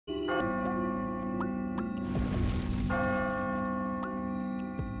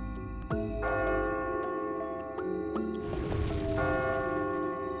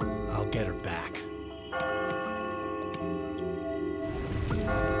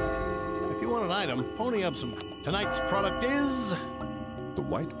an item. Pony up some. Tonight's product is... The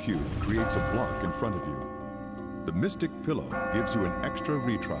white cube creates a block in front of you. The mystic pillow gives you an extra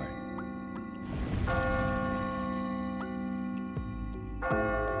retry.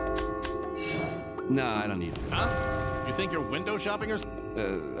 Nah, I don't need it. Huh? You think you're window shopping or...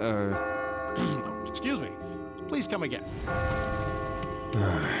 Excuse me. Please come again.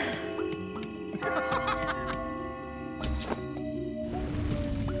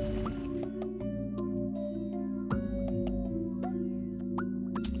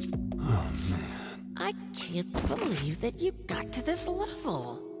 I can't believe that you got to this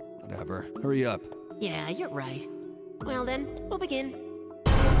level. Whatever. Hurry up. Yeah, you're right. Well then, we'll begin.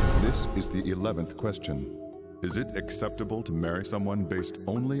 This is the 11th question. Is it acceptable to marry someone based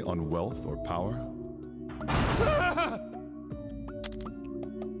only on wealth or power?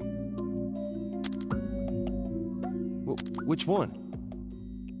 Which one?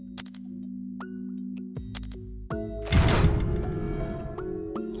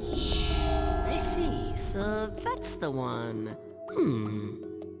 I see, so that's the one.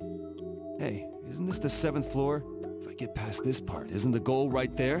 Hey, isn't this the 7th floor? If I get past this part, isn't the goal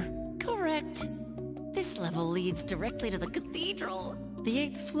right there? Correct. This level leads directly to the cathedral. The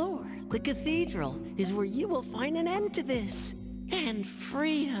 8th floor, the cathedral, is where you will find an end to this. And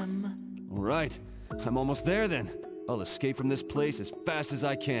freedom. All right, I'm almost there then. I'll escape from this place as fast as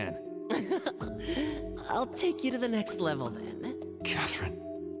I can. I'll take you to the next level then. Catherine.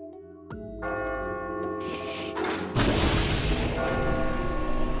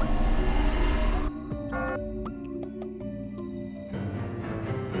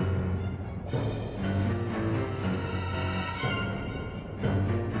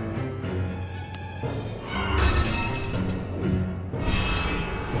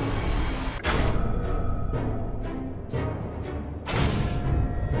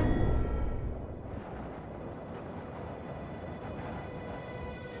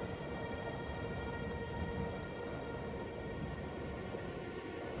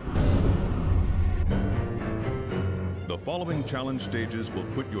 The following challenge stages will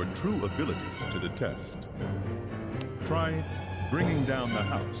put your true abilities to the test. Try bringing down the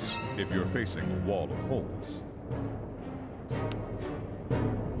house if you're facing a wall of holes.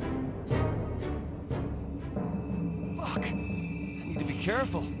 Fuck! I need to be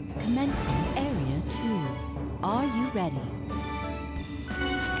careful. Commencing Area 2. Are you ready?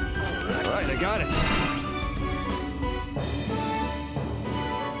 All right, I got it.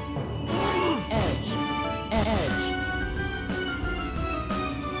 Edge. Edge.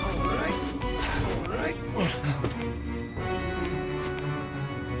 All right.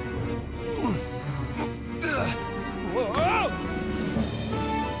 Whoa!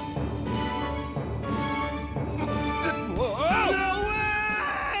 Whoa! No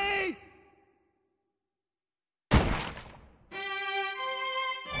way!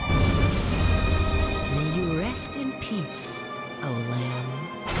 May you rest in peace, O Lamb.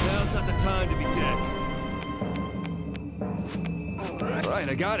 Now's not the time to be dead. All right,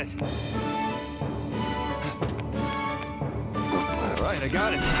 I got it. All right, I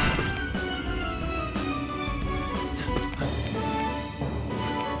got it.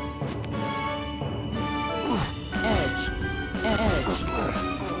 Edge. Edge.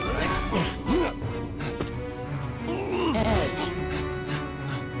 Edge. Edge.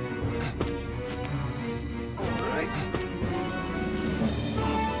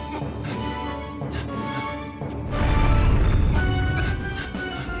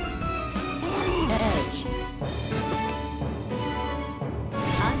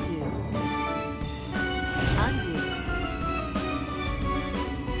 Undo.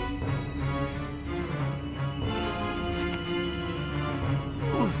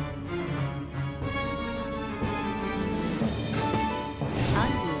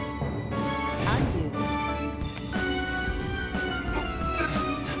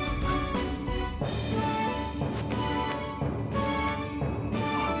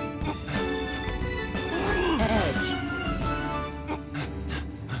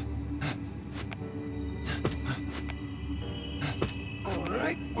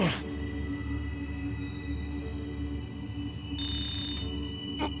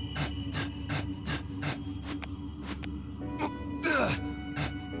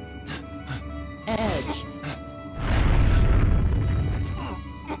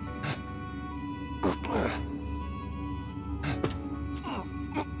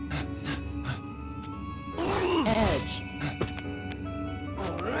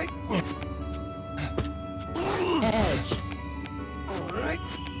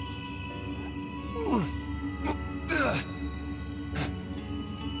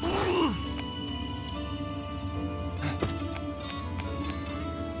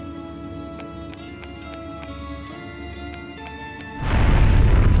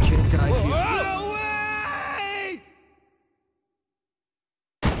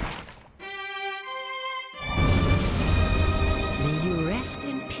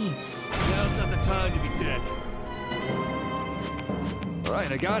 peace. Now's not the time to be dead. All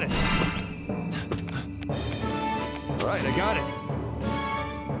right, I got it. All right, I got it.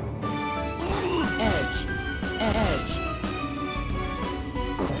 Edge. Edge.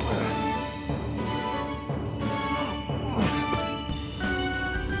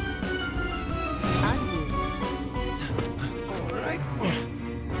 Undo. All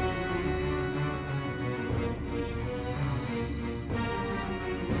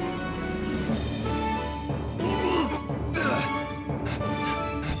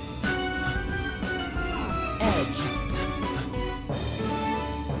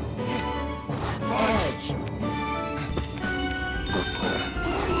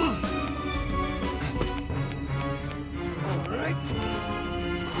right.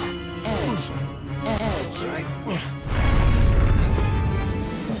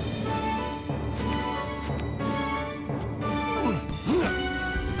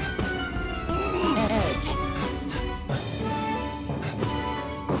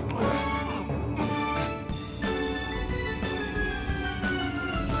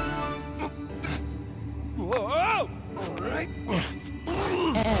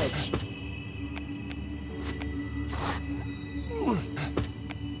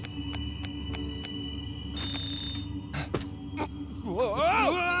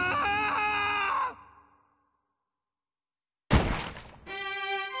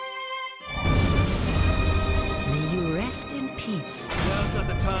 May you rest in peace. Now's not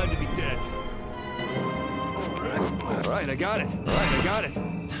the time to be dead. All right, I got it. All right, I got it.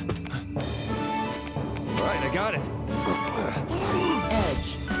 All right, I got it.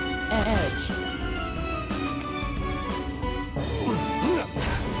 Edge. Edge. Edge.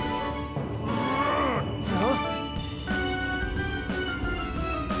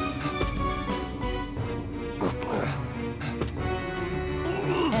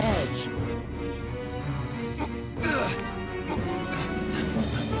 Edge. Edge.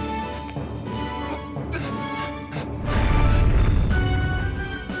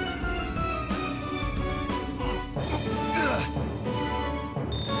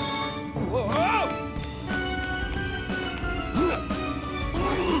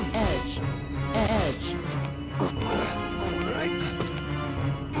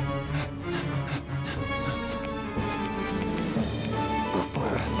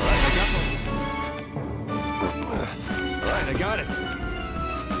 I got it. All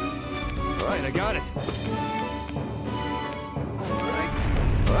right, I got it.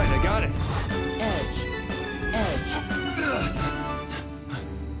 All right, I got it. Edge. Edge.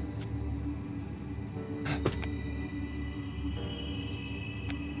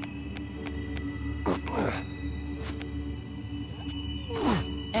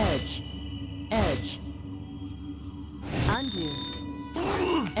 Edge. Edge. Undo.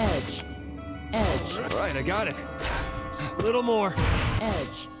 Edge. Edge. All right, I got it. Just a little more.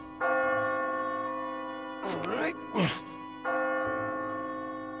 Edge. All right.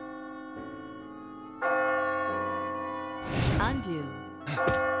 Undo.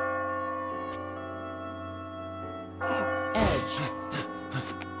 Edge.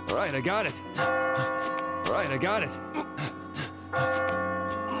 All right, I got it. All right, I got it.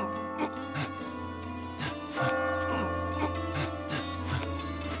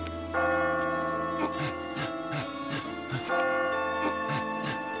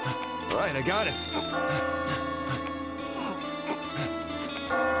 All right, I got it.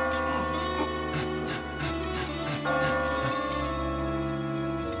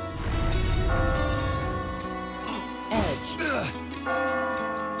 Edge.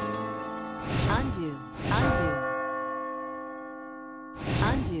 Undo. Undo.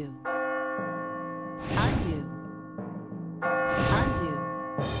 Undo. Undo. Undo.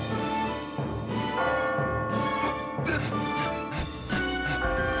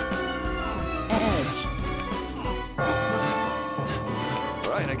 Edge.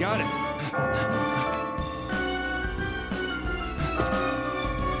 All right, I got it.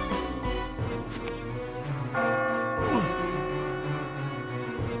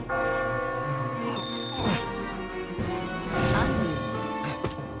 Undo.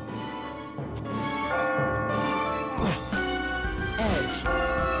 Edge.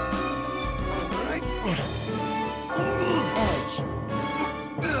 All right. Edge.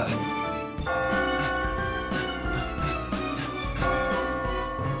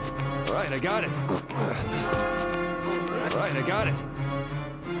 All right, I got it. All right, I got it.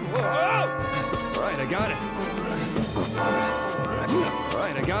 Whoa! All right, I got it. All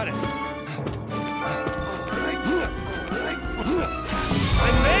right, I got it. I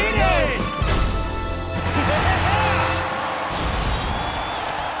made it!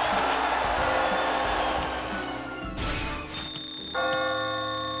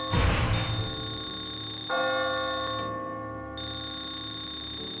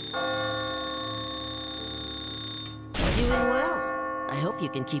 Doing well. I hope you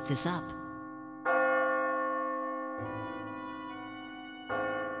can keep this up.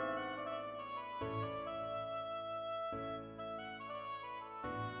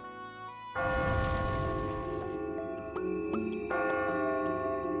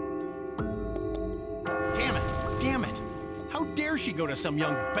 Damn it! How dare she go to some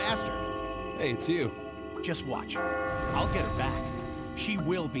young bastard? Hey, it's you. Just watch. I'll get her back. She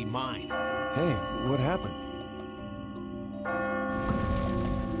will be mine. Hey, what happened?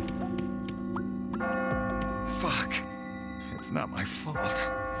 Fuck. It's not my fault.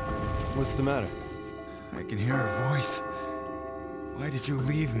 What's the matter? I can hear her voice. Why did you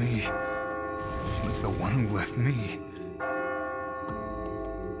leave me? She's the one who left me.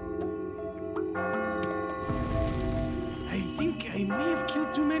 I think I may have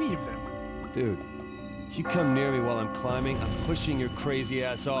killed too many of them. Dude, if you come near me while I'm climbing, I'm pushing your crazy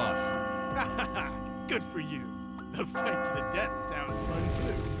ass off. Good for you. A fight to the death sounds fun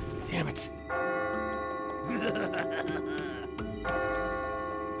too. Damn it.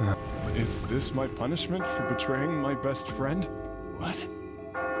 Is this my punishment for betraying my best friend? What?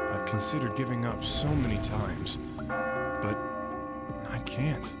 I've considered giving up so many times, but I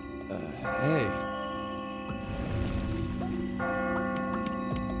can't. Hey.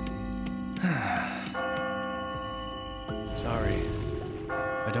 Sorry.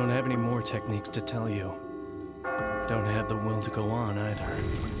 I don't have any more techniques to tell you. I don't have the will to go on either.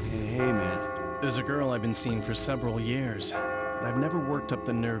 Hey, man. There's a girl I've been seeing for several years, but I've never worked up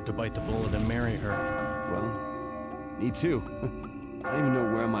the nerve to bite the bullet and marry her. Well, me too. I don't even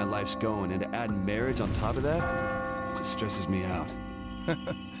know where my life's going, and to add marriage on top of that, it just stresses me out.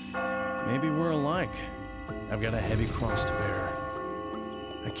 Maybe we're alike. I've got a heavy cross to bear.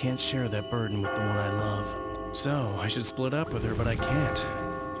 I can't share that burden with the one I love. So, I should split up with her, but I can't.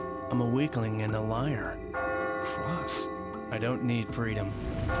 I'm a weakling and a liar. Cross? I don't need freedom.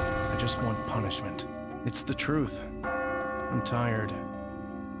 I just want punishment. It's the truth. I'm tired.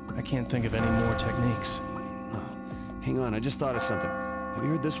 I can't think of any more techniques. Oh, hang on, I just thought of something. Have you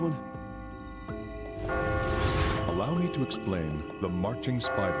heard this one? Allow me to explain the marching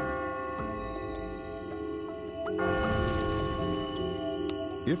spider.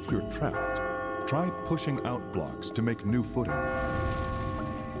 If you're trapped, try pushing out blocks to make new footing.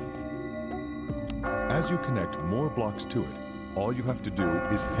 As you connect more blocks to it, all you have to do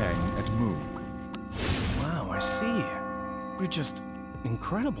is hang and move. Wow, I see. You're just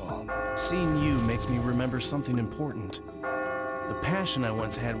incredible. Seeing you makes me remember something important. The passion I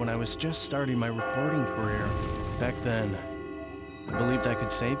once had when I was just starting my reporting career. Back then, I believed I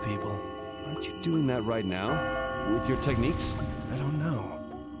could save people. Aren't you doing that right now? With your techniques? I don't know.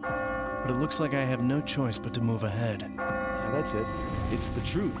 But it looks like I have no choice but to move ahead. Yeah, that's it. It's the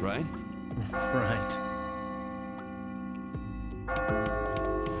truth, right? Right.